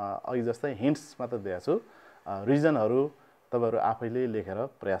मैले अघि जस्तै हिन्ट्स मात्र दिएको छु। रिजनहरु तपाईहरु आफैले लेखेर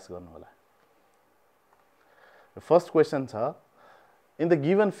प्रयास गर्नु होला। फर्स्ट क्वेसन छ, in the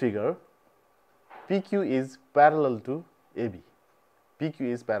given figure PQ is parallel to AB.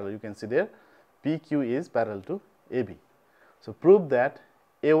 PQ is parallel, you can see there, PQ is parallel to AB. So prove that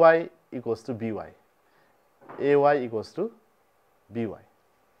AY equals to BY. AY equals to BY.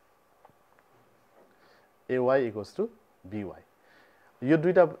 AY equals to BY. यो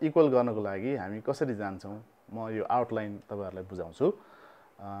दुईटा equal गर्नको लागि हामी कसरी जान्छौं म यो outline तपाईहरुलाई बुझाउँछु।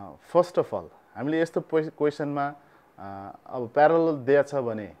 फर्स्ट अफ अल हामीले यस्तो क्वेशनमा अब प्यारलल दिया छ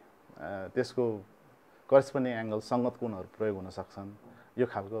भने त्यसको करेस्पोन्डिङ एंगल संगत कोणहरु प्रयोग हुन सक्छन्, यो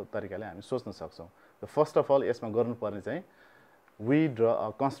खालको तरिकाले हामी सोच्न सक्छौं। द फर्स्ट अफ अल यसमा गर्नुपर्ने चाहिँ we draw a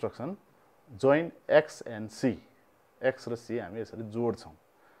construction join x and c, x र c हामी यसरी जोड्छौं।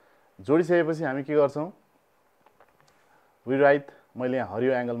 जोडिसकेपछि हामी के गर्छौं, वी राइट, मैले यहाँ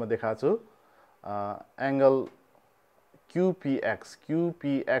हरियो एंगलमा देखाएको छु, एंगल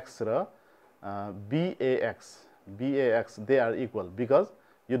QPX र BAX they are equal because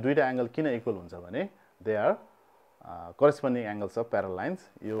यो दुईटा एंगल किन इक्वल हुन्छ भने they are corresponding angles of parallel lines.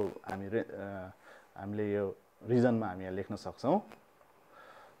 यो हामीले यो रिजनमा हामी यहाँ लेख्न सक्छौं।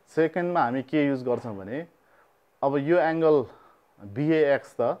 सेकेन्डमा हामी के युज गर्छौं भने अब यो एंगल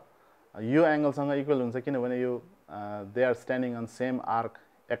BAX त यो एंगलसँग इक्वल हुन्छ किनभने यो they are standing on same arc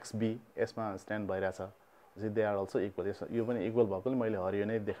XB, यसमा stand भइराछ, they are also equal. यो पनि इक्वल भएकोले मैले हरियो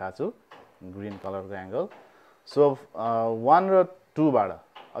नै देखाएको छु, ग्रीन कलरको एंगल। सो 1 र 2 बाट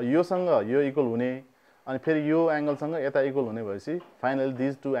योसँग यो इक्वल हुने अनि फेरि यो एंगलसँग यता इक्वल हुने भएपछि finally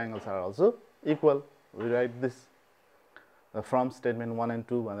this to angles are also equal. We write this from statement 1 and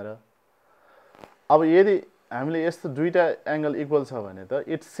 2 भनेर। अब यदि हामीले यस्तो दुईटा एंगल इक्वल छ भने त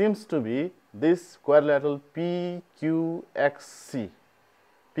it seems to be this quadrilateral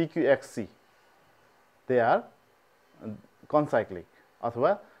PQXC they are कन्साइक्लिक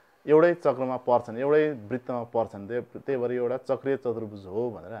अथवा एउटै चक्रमा पर्छन्, एउटै वृत्तमा पर्छन्, त्यही भएर एउटा चक्रीय चतुर्भुज हो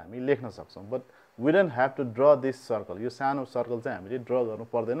भनेर हामी लेख्न सक्छौं। But we don't have to draw this circle. यो सानो सर्कल चाहिँ हामीले ड्र गर्नु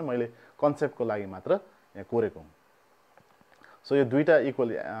पर्दैन, मैले कन्सेप्टको लागि मात्र यहाँ कोरेको हुँ। सो यो दुईटा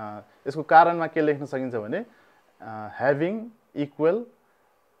इक्वल, यसको कारणमा के लेख्न सकिन्छ भने हैविङ equal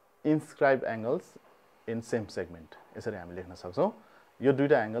इन्स्क्राइब angles in same segment, यसरी हामी लेख्न सक्छौं। यो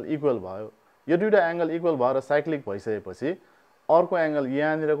दुईटा एंगल इक्वल भयो, यो दुईटा एंगल इक्वल भएर साइक्लिक भइसकेपछि अर्को एंगल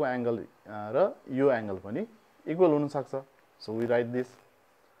यहाँनिरको एंगल र यो एंगल पनि इक्वल हुन सक्छ। So we write this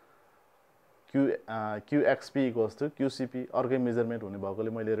QXP equals to QCP, अर्कै मेजरमेन्ट हुने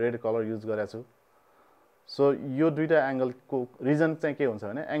भएकोले मैले रेड कलर युज गरेको छु। सो यो दुईटा एंगलको रिजन चाहिँ के हुन्छ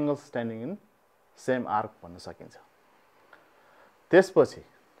भने angle standing in same arc भन्न सकिन्छ। त्यसपछि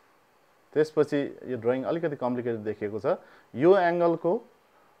यो ड्राइङ अलिकति कम्प्लिकेटेड देखिएको छ। यो एंगलको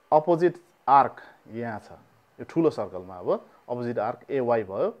अपोजिट आर्क यहाँ छ, यो ठूलो सर्कलमा अब अपोजिट आर्क AY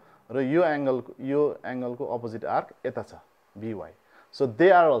भयो र यो एंगलको अपोजिट आर्क यता छ BY। So they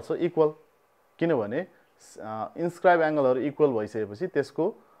are also equal किनभने इन्स्क्राइब एंगलहरु इक्वल भइसकेपछि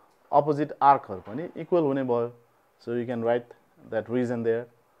त्यसको अपोजिट आर्कहरु पनि इक्वल हुने भयो। So you can write that reason there.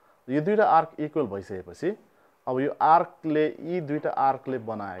 यो दुईटा आर्क इक्वल भइसकेपछि अब यो आर्कले यी दुईटा आर्कले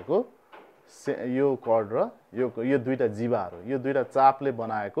बनाएको यो कर्ड र यो दुईटा जीवाहरु, यो दुईटा चापले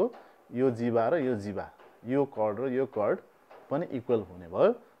बनाएको यो जीवा र यो जीवा, यो कर्ड र यो कर्ड पनि इक्वल हुने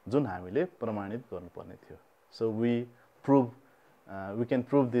भयो जुन हामीले प्रमाणित गर्नुपर्ने थियो। So we can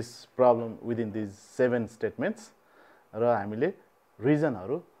prove this problem within these 7 statements र हामीले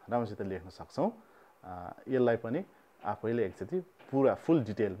रिजनहरु राम्रोसित लेख्न सक्छौं। यसलाई पनि आफैले एकचोटी पुरा फुल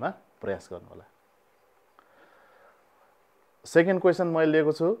डिटेलमा प्रयास गर्नु होला। सेकेन्ड क्वेशन मैले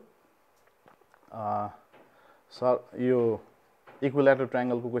लिएको छु, यो इक्विलेटरल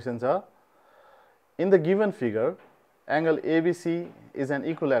ट्रायंगल को क्वेशन छ। In the given figure, angle ABC is an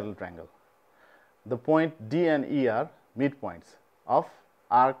equilateral triangle. The point D and E are midpoints of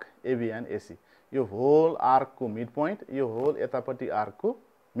arc AB and AC. यो whole arc को midpoint, यो whole यतापट्टि arc को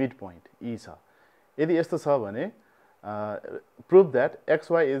midpoint E छ। यदि यस्तो छ भने prove that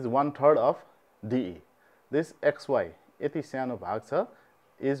XY is 1/3 of DE. This XY यति सानो भाग छ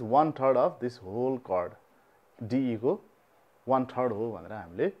is 1/3 of this whole chord. DE को 1/3 हो भनेर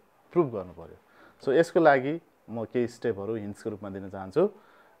हामीले प्रुभ गर्नु पर्यो। सो यसको लागि म केही स्टेपहरु हिन्ट्सको रूपमा दिन चाहन्छु,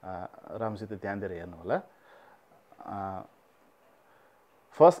 राम्रोसित ध्यान दिएर हेर्नु होला।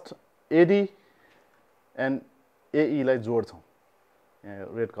 फर्स्ट AD एन्ड AE लाई जोड्छौं। यहाँ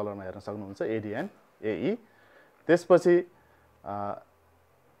रेड कलरमा हेर्न सक्नुहुन्छ AD एन्ड AE। त्यसपछि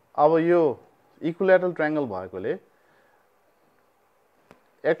अब यो इक्विलेटरल ट्रायंगल भएकोले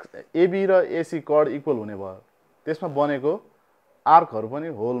AB र AC कर्ड इक्वल हुने भयो। त्यसमा बनेको आर्कहरु पनि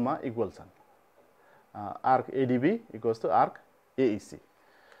होलमा इक्वल छन्। Arc ADB equals to arc AEC।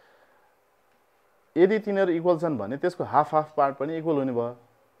 यदि तिनीहरू इक्वल छन् भने त्यसको हाफ हाफ पार्ट पनि इक्वल हुने भयो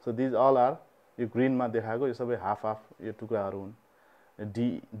सो दिज अल आर यो ग्रिनमा देखाएको यो सबै हाफ हाफ यो टुक्राहरू हुन्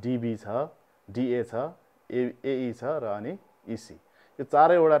डिबी छ डिए छ एई छ र अनि इसी यो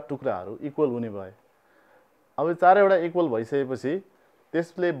चारैवटा टुक्राहरू इक्वल हुने भए अब यो चारैवटा इक्वल भइसकेपछि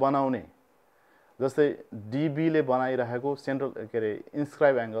त्यसले बनाउने जस्तै डिबीले बनाइरहेको सेन्ट्रल के अरे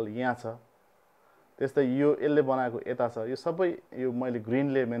इन्स्क्राइब एङ्गल यहाँ छ त्यस्तै यो यसले बनाएको यता छ यो सबै यो मैले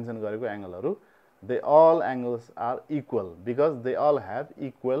ग्रिनले मेन्सन गरेको एङ्गलहरू they all angles are equal because they all have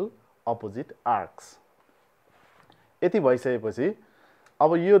equal opposite arcs यति भइसकेपछि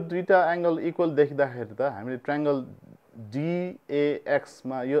अब यो दुईटा एङ्गल इक्वल देखिँदाखेरि त हामीले ट्रायङ्गल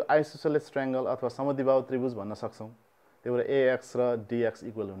डिएक्समा यो आइसोसेलेस ट्रायङ्गल अथवा समद्विबाहु त्रिभुज भन्न सक्छौँ त्यही भएर एएक्स र डिएक्स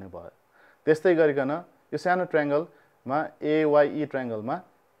इक्वल हुने भयो त्यस्तै गरिकन यो सानो ट्रायङ्गलमा एवाई ट्रायङ्गलमा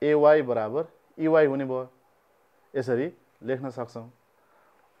एवाई बराबर इवाई हुने भयो यसरी लेख्न सक्छौँ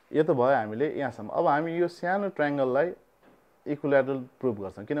यो त भयो हामीले यहाँसम्म अब हामी यो सानो ट्रायङ्गललाई इक्विल्याटरल प्रुभ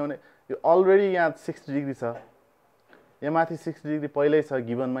गर्छौँ किनभने यो अलरेडी यहाँ 60 डिग्री छ यहाँ माथि 60 डिग्री पहिल्यै छ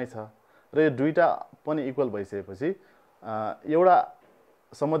गिभनमै छ र यो दुईटा पनि इक्वल भइसकेपछि एउटा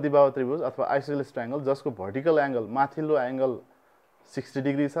समद्विबाहु त्रिभुज अथवा आइसोसेलेस ट्रायङ्गल जसको भर्टिकल एङ्गल माथिल्लो एङ्गल 60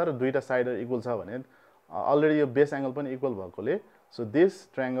 डिग्री छ र दुईटा साइडहरू इक्वल छ भने अलरेडी यो बेस एङ्गल पनि इक्वल भएकोले so this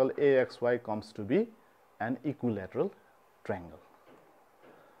triangle एएक्सवाई comes to be an equilateral triangle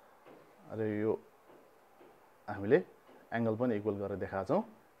र यो हामीले एङ्गल पनि इक्वल गरेर देखाएको छौँ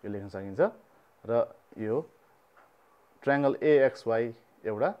यो लेख्न सकिन्छ र यो ट्रायङ्गल एएक्सवाई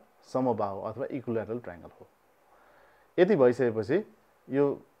एउटा समबाहु अथवा इक्विल्याटरल ट्रायङ्गल हो यति भइसकेपछि यो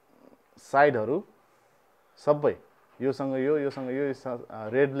साइडहरू सबै योसँग यो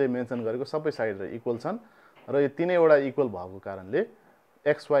रेडले मेन्सन गरेको सबै साइडहरू इक्वल छन् र यो तीनैवटा इक्वल भएको कारणले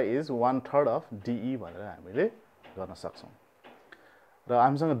एक्सवाई इज 1/3 अफ डिई भनेर हामीले गर्न सक्छौँ र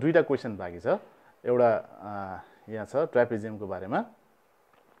हामीसँग दुईटा क्वेसन बाँकी छ एउटा यहाँ छ ट्रापेजियमको बारेमा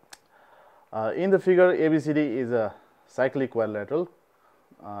in the figure ABCD is a cyclic quadrilateral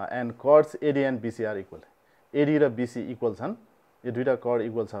and curds AD and BC are equal AD र बीसी इक्वल छन् यो दुईटा कर्ड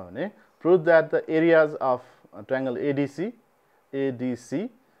इक्वल छ भने prove that the areas of triangle ADC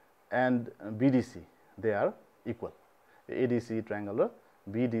and BDC they are equal ADC triangle र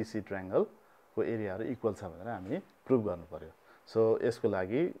BDC ट्रायङ्गलको एरियाहरू equal छ भनेर हामी प्रुभ गर्नु पर्यो सो यसको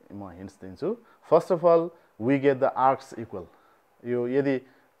लागि म हिन्ट्स दिन्छु first of all we get the arcs equal यो यदि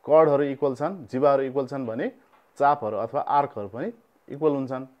कर्डहरू इक्वल छन् जिबाहरू इक्वल छन् भने चापहरू अथवा आर्कहरू पनि इक्वल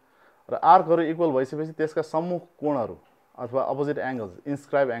हुन्छन् र आर्कहरू इक्वल भइसकेपछि त्यसका सम्मुख कोणहरू अथवा अपोजिट एङ्गल्स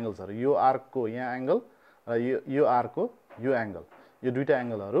इन्स्क्राइब एङ्गल्सहरू यो आर्कको यहाँ एङ्गल र यो आर्कको यो एङ्गल यो दुईटा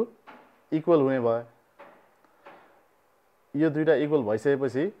एङ्गलहरू इक्वल हुने भयो यो दुईटा इक्वल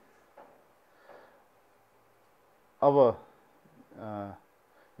भइसकेपछि अब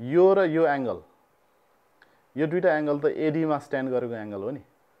यो र यो एङ्गल यो दुईटा एङ्गल त एडीमा स्ट्यान्ड गरेको एङ्गल हो नि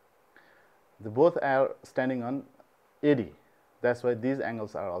both are standing on AD that's why these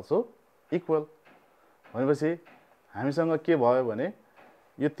angles are also equal भनेपछि हामीसँग के भयो भने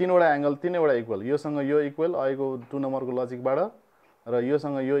यो तीनवटा एङ्गल तीनैवटा इक्वल योसँग यो इक्वल अहिलेको 2 नम्बरको लजिकबाट र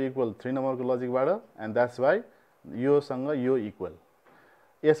योसँग यो इक्वल 3 नम्बरको लजिकबाट एन्ड द्याट्स वाइ योसँग यो इक्वल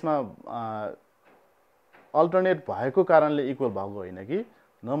यसमा अल्टरनेट भएको कारणले इक्वल भएको होइन कि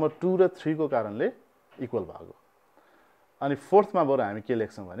नम्बर 2 र 3 को कारणले इक्वल भएको अनि फोर्थमा बरु हामी के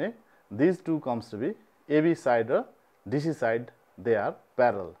लेख्छौँ भने these two comes to be AB side र DC side they are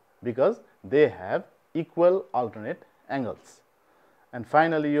parallel because they have equal alternate angles and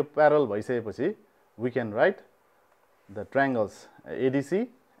finally यो प्यारल भइसकेपछि we can write the ट्रायङ्गल्स ADC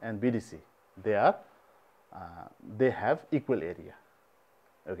and BDC they have equal area.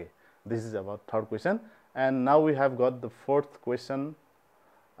 Okay, this is about third question, and now we have got the fourth question,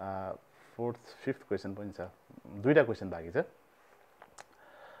 fifth question पनि छ दुईटा question बाँकी छ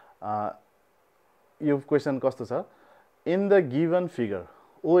यो question कस्तो छ in the given figure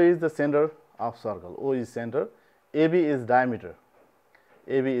O is the center of circle O is center AB is diameter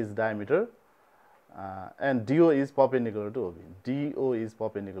and DO is perpendicular to OB DO is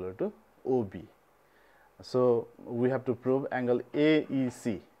perpendicular to OB. So we have to prove angle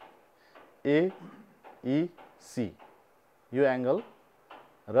AEC यो angle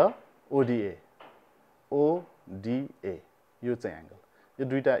र ODA यो चाहिँ angle यो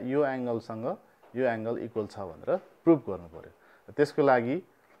दुईटा यो एङ्गलसँग यो angle equal छ भनेर प्रुभ गर्नु पर्यो त्यसको लागि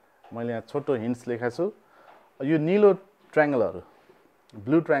मैले यहाँ छोटो हिन्ट्स लेखेको छु यो नीलो ट्रायङ्गलहरू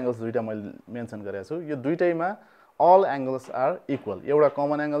ब्लू ट्रायङ्गल्स दुईटा मैले मेन्सन गरेको छु यो दुईटैमा अल एङ्गल्स आर इक्वल एउटा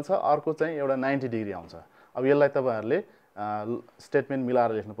कमन एङ्गल छ अर्को चाहिँ एउटा 90 डिग्री आउँछ अब यसलाई तपाईहरुले स्टेटमेन्ट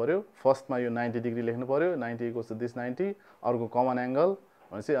मिलाएर लेख्नु पर्यो फर्स्टमा यो 90 डिग्री लेख्नु पर्यो 90 इक्वल्स टु दिस 90 अर्को कमन एङ्गल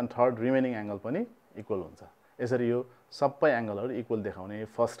भनेपछि अनि थर्ड रिमेनिङ एङ्गल पनि इक्वल हुन्छ। यसरी यो सबै एंगलहरु इक्वल देखाउने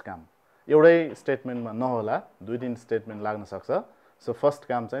फर्स्ट काम एउटै स्टेटमेन्टमा नहोला, दुई तीन स्टेटमेन्ट लाग्न सक्छ। सो फर्स्ट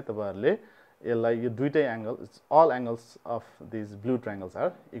काम चाहिँ तपाईहरुले यसलाई यो दुईटै angle all angles of this blue triangles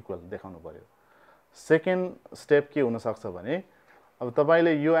are equal देखाउनु पर्यो। सेकेन्ड स्टेप के हुन सक्छ भने अब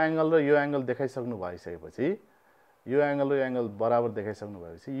तपाईले यो एंगल र यो एंगल देखाइसक्नु भइसकेपछि यो एंगल र यो एंगल बराबर देखाइसक्नु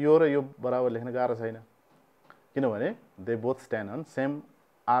भएपछि यो र यो बराबर लेख्न गाह्रो छैन, किनभने they both stand on same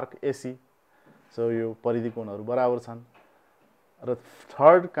arc AC. So यो परिधि कोणहरु बराबर छन्। र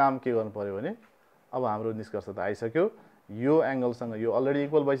थर्ड काम के गर्नु पर्यो भने अब हाम्रो निष्कर्ष त आइसक्यो, यो एंगलसँग यो अलरेडी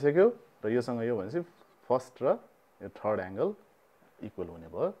इक्वल भइसक्यो र योसँग यो भनेपछि फर्स्ट र यो थर्ड एंगल इक्वल हुने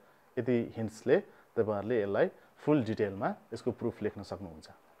भयो। यति हिन्ट्सले तपाईहरुले यसलाई फुल डिटेलमा यसको प्रुफ लेख्न सक्नुहुन्छ।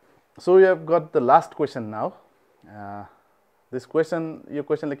 So you have got the last question now. This question यो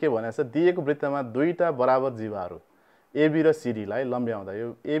क्वेशनले के भनेको छ, दिएको वृत्तमा दुईटा बराबर जीवाहरू एबी र सीडी लाई लम्ब्याउँदा यो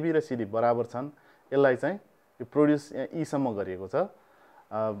एबी र सीडी बराबर छन्, यसलाई चाहिँ यो प्रोड्युस यहाँ ई सम्म गरिएको छ,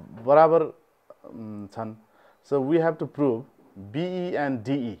 बराबर छन्। So we have to prove be and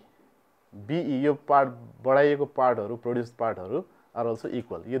DE, be यो पार्ट बढाइएको पार्टहरु प्रोड्युस पार्टहरु आर अल्सो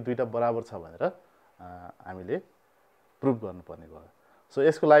इक्वल, यो दुईटा बराबर छ भनेर हामीले प्रुभ गर्नुपर्ने भयो। सो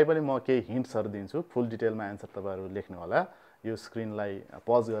यसको लागि पनि म केही हिन्ट्सहरु दिन्छु, फुल डिटेलमा आन्सर तपाईहरु लेख्नु होला। यो स्क्रिनलाई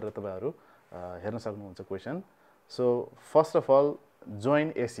पज गरेर तपाईहरु हेर्न सक्नुहुन्छ question. So first of all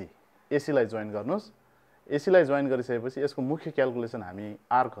join AC, AC लाई जोइन गर्नुस्। एसी लाई जोइन गरिसकेपछि यसको मुख्य क्याल्कुलेसन हामी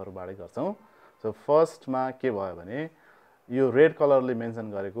आर्कहरुबाटै गर्छौं। सो फर्स्टमा के भयो भने यो रेड कलरले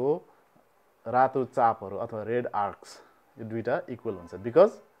मेन्सन गरेको रातो चापहरु अथवा रेड आर्क्स यो दुईटा इक्वल हुन्छ,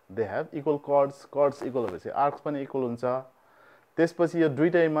 because they have equal curds, curds equal भएपछि आर्क्स पनि इक्वल हुन्छ। त्यसपछि यो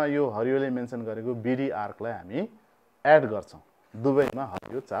दुईटैमा यो हरियोले मेन्सन गरेको बीडी आर्कलाई हामी एड गर्छौं, दुवैमा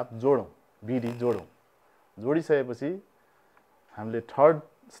हरियो चाप जोडौं, बीडी जोडौं। जोडिसकेपछि हामीले थर्ड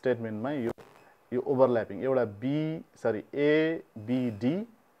स्टेटमेन्टमा यो ओभरल्यापिङ एउटा ए बी डी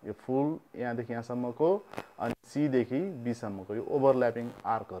यो फुल यहाँदेखि यहाँसम्मको अनि सी देखि बी सम्मको यो ओभरल्यापिङ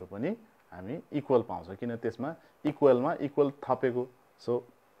आर्कहरु पनि हामी इक्वल पाउँछौं, किन त्यसमा इक्वलमा इक्वल थपेको। सो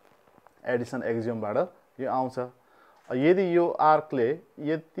एडिसन एक्जियमबाट यो आउँछ। यदि यो आर्कले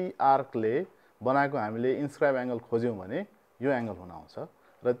बनाएको हामीले इन्स्क्राइब एंगल खोज्यौं भने यो एंगल हुन आउँछ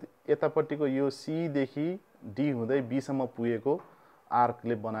र यतापट्टिको यो सी देखि डी हुँदै बी सम्म पुगेको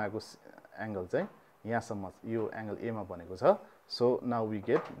आर्कले बनाएको एंगल चाहिँ यहाँसम्म यो एंगल ए मा बनेको छ। So now we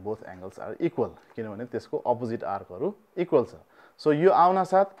get both angles are equal, किनभने त्यसको अपोजिट आर्कहरु इक्वल छ। सो यो आउन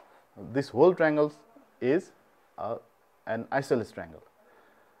साथ this whole triangle is an isosceles triangle,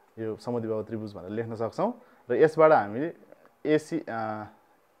 यो समद्विबाहु त्रिभुज भनेर लेख्न सक्छौं। र यसबाट हामीले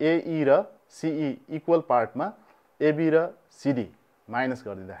एई र सीई इक्वल पार्टमा एबी र सीडी माइनस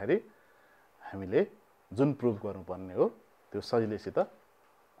गरिदिँदाखेरि हामीले जुन प्रुभ गर्नुपर्ने हो त्यो सजिलैसित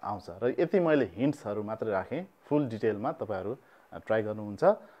आउँछ। र यति मैले हिन्ट्सहरु मात्र राखेँ, फुल डिटेलमा तपाईहरु ट्राई गर्नुहुन्छ।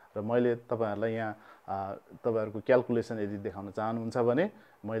 र मैले तपाईहरुलाई यहाँ तपाईहरुको क्याल्कुलेसन यदि देखाउन चाहनुहुन्छ भने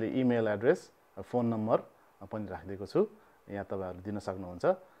मैले इमेल एड्रेस फोन नम्बर पनि राखिदिएको छु, यहाँ तपाईहरु दिन सक्नुहुन्छ।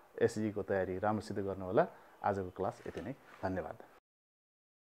 एसजी को तयारी राम्रोसित गर्नु होला। आजको क्लास यति नै, धन्यवाद।